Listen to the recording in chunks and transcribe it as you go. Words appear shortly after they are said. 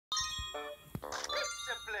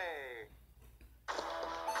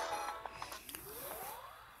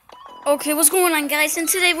Okay, what's going on, guys? And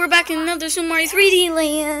today we're back in another Super Mario 3D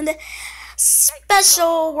Land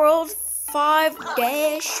Special World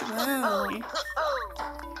 5-1.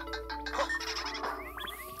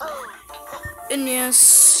 And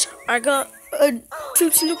yes, I got two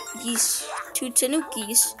Tanukis.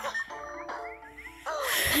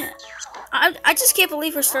 I just can't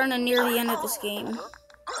believe we're starting near the end of this game.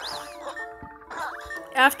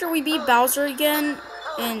 After we beat Bowser again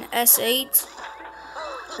in S8,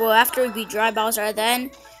 well, after we beat Dry Bowser, then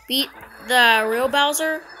beat the real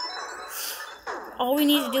Bowser, all we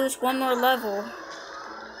need to do is one more level.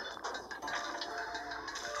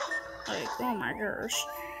 Like, oh my gosh.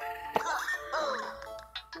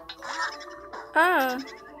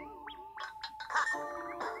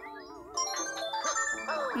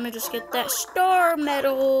 Let me just get that star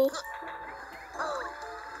medal.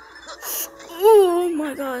 Oh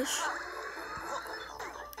my gosh.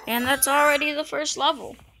 And that's already the first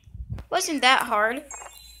level. Wasn't that hard.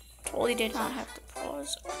 Totally did not have to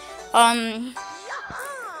pause.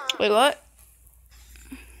 Wait, what?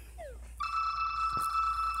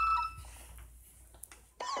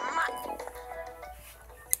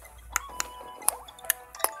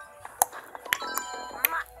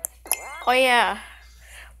 Oh yeah.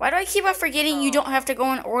 Why do I keep on forgetting you don't have to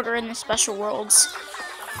go in order in the special worlds?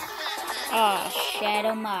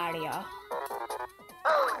 Shadow Mario.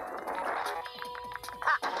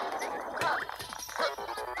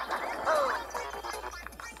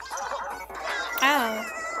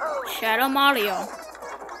 Shadow Mario.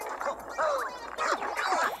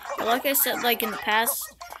 But like I said, like in the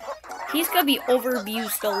past, he's gonna be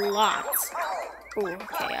overabused a lot. Oh,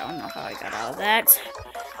 okay, I don't know how I got out of that.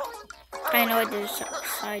 I know I did a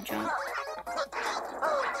side jump.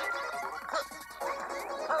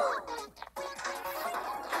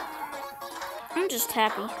 I'm just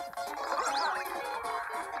happy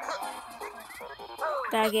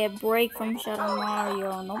that I get a break from Shadow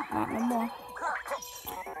Mario. Nope, not no more.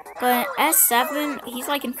 But in S7, he's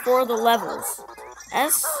like in 4 of the levels.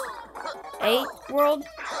 S8 world,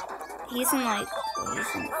 he's in like,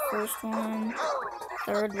 he's in the first one,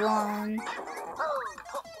 third one,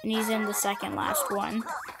 and he's in the second last one.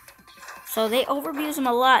 So they overabuse him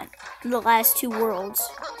a lot in the last 2 worlds.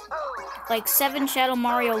 Like 7 Shadow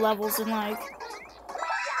Mario levels and like,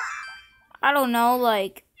 I don't know,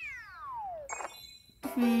 like,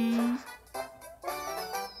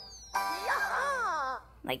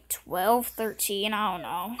 like 12, 13, I don't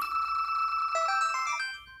know.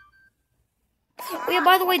 Oh yeah,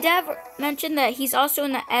 by the way, Dad mentioned that he's also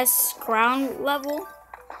in the S Crown level.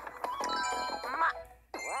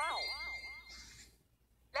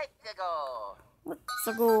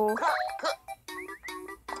 Let's go. I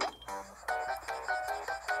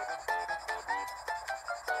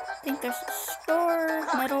think there's a star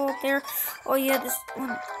medal up there. Oh yeah, this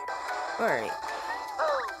one. Alright.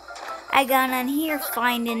 I got on here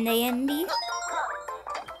finding the Indy.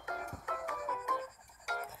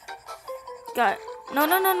 Got no.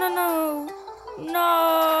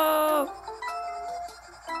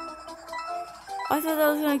 I thought that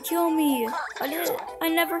was gonna kill me. I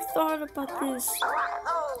never thought about this.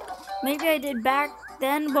 Maybe I did back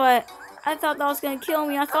then, but I thought that was gonna kill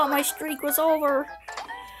me. I thought my streak was over.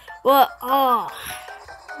 But oh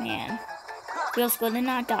man, feels good to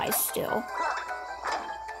not die still.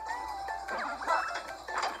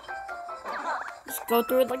 Just go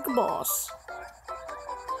through it like a boss.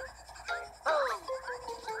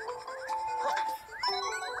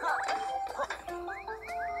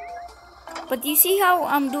 But do you see how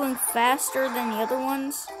I'm doing faster than the other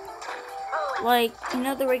ones? Like, you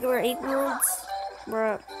know the regular 8 worlds?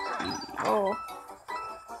 Bruh. Oh.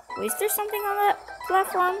 Wait, is there something on that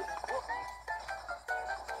platform?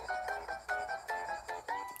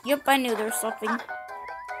 Yep, I knew there was something.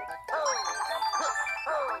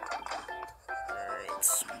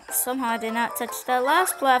 Somehow I did not touch that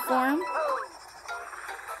last platform.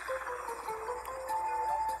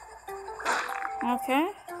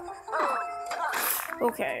 Okay.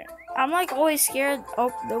 Okay. I'm like always scared.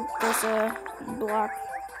 Oh, nope, there's a block.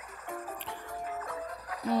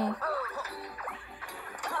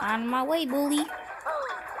 On my way, bully.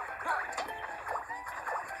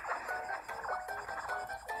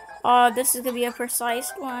 Oh, this is gonna be a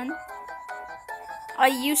precise one. I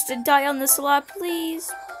used to die on this a lot,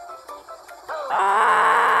 please.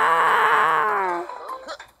 Ah!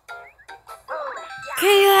 Okay,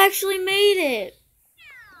 I actually made it.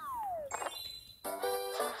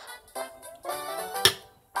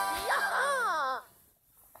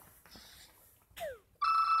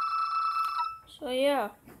 So yeah.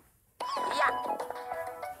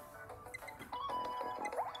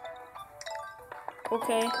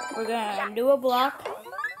 Okay, we're gonna do a block.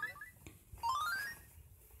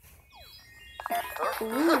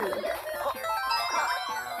 Ooh.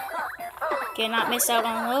 Cannot miss out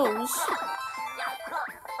on those.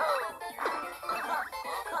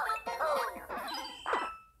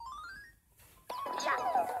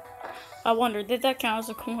 I wonder, did that count as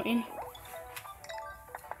a coin?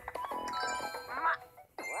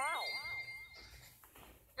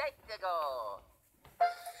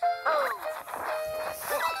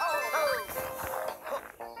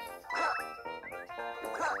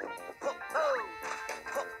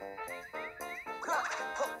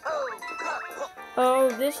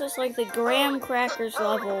 Oh, this is like the graham crackers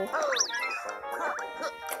level.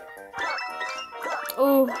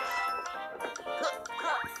 Oh.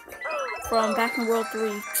 From back in World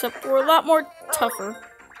 3, except we're a lot more tougher.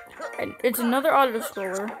 And it's another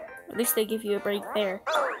auto-scroller. At least they give you a break there.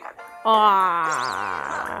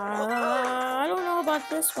 I don't know about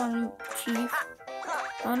this one, Chief.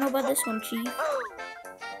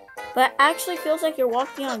 But it actually feels like you're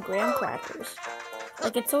walking on graham crackers.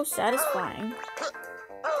 Like, it's so satisfying.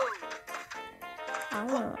 I don't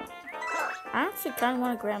know. I actually kind of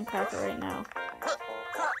want a graham cracker right now.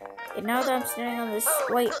 And now that I'm standing on this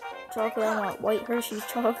white chocolate, I want white Hershey's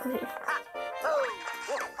chocolate.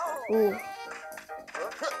 Ooh.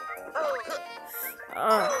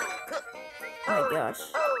 Oh my gosh.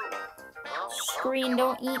 Screen,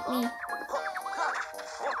 don't eat me.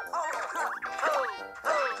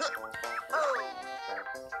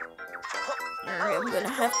 Alright, I'm gonna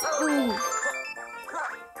have to. Ooh.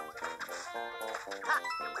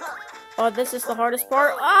 Oh, this is the hardest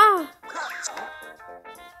part. Ah!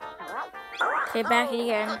 Okay, back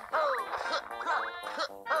again.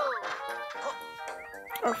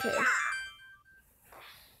 Okay.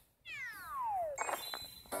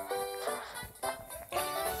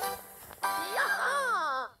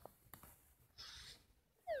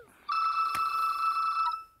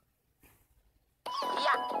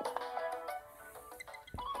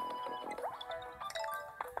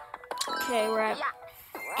 Okay, we're at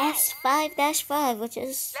S5-5, which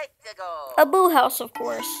is a boo house, of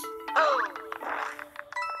course.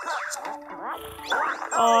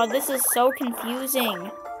 Oh, this is so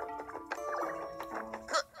confusing.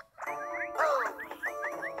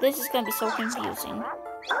 This is gonna be so confusing.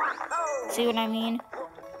 See what I mean?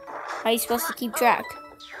 How are you supposed to keep track?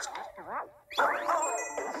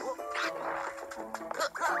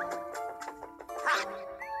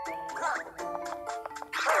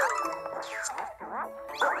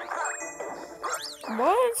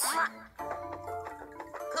 What?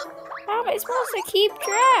 How am I supposed to keep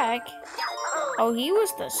track? Oh, he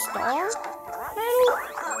was the star medal?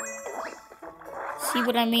 See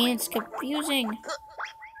what I mean? It's confusing.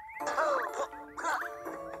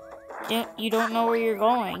 You don't know where you're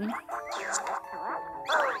going.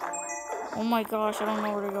 Oh my gosh, I don't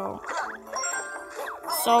know where to go.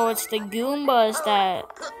 So it's the Goombas that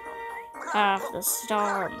have the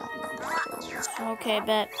star medals. Okay,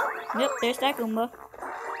 bet. Yep, there's that Goomba.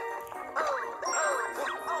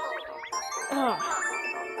 Oh.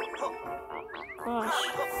 Gosh.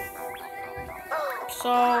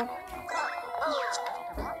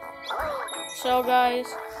 So guys,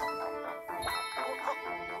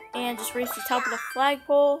 and just reach the top of the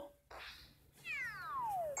flagpole.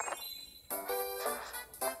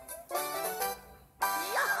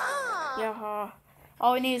 Yeah.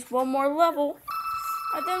 All we need is one more level,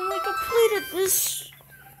 and then we completed this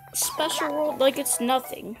special world like it's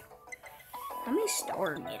nothing. How many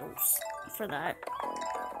star medals for that?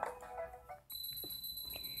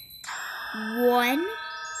 118.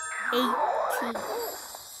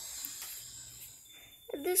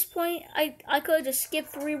 At this point, I could have just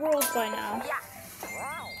skipped 3 worlds by now.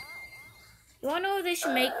 You wanna know what they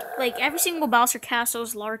should make? Like, every single Bowser castle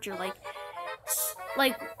is larger.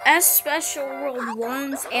 Like as special world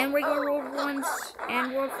 1s and regular world 1s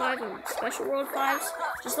and world 5 and special world 5s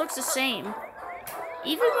just looks the same.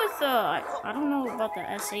 Even with I don't know about the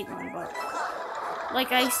S8 one, but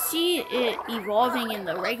like I see it evolving in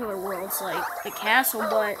the regular worlds, like the castle,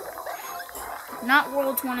 but not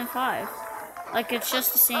worlds 1 and 5. Like it's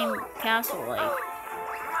just the same castle. Like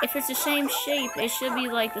if it's the same shape, it should be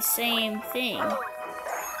like the same thing.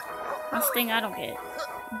 That's the thing I don't get.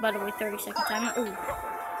 By the way, 30-second timer. Ooh.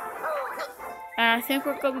 And I think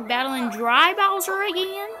we're gonna be battling Dry Bowser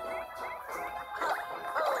again.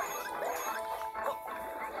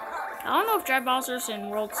 I don't know if Dry Bowser's in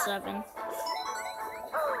World 7.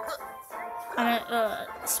 I'm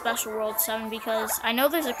at Special World 7 because I know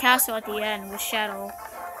there's a castle at the end with Shadow.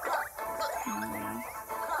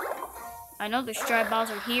 I know there's Dry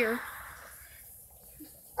Bowser here.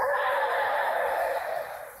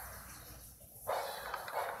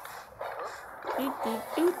 Doop, doop,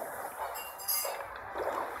 doop.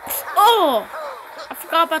 Oh! I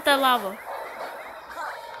forgot about that lava.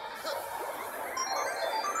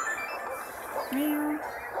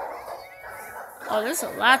 Oh, there's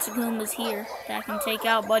lots of Goombas here that I can take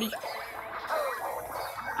out, buddy.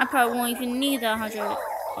 I probably won't even need that 100. Well,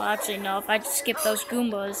 actually, no. If I just skip those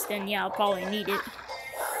Goombas, then yeah, I'll probably need it.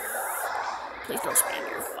 Please don't spam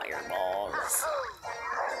your fireballs.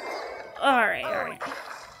 Alright, alright.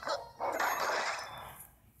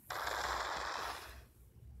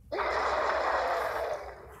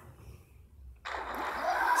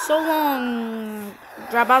 So long,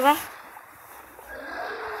 Dry Bowser.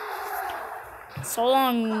 So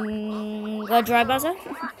long, Dry Bowser.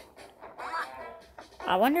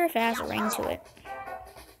 I wonder if it has a ring to it.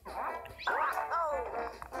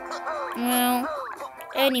 Well,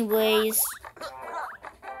 anyways,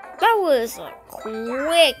 that was a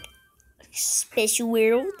quick Special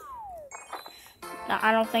World. Now,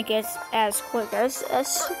 I don't think it's as quick as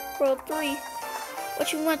World 3,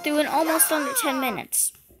 which we went through in almost under 10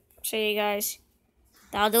 minutes. So you guys,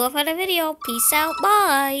 that'll do it for the video. Peace out.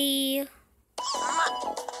 Bye.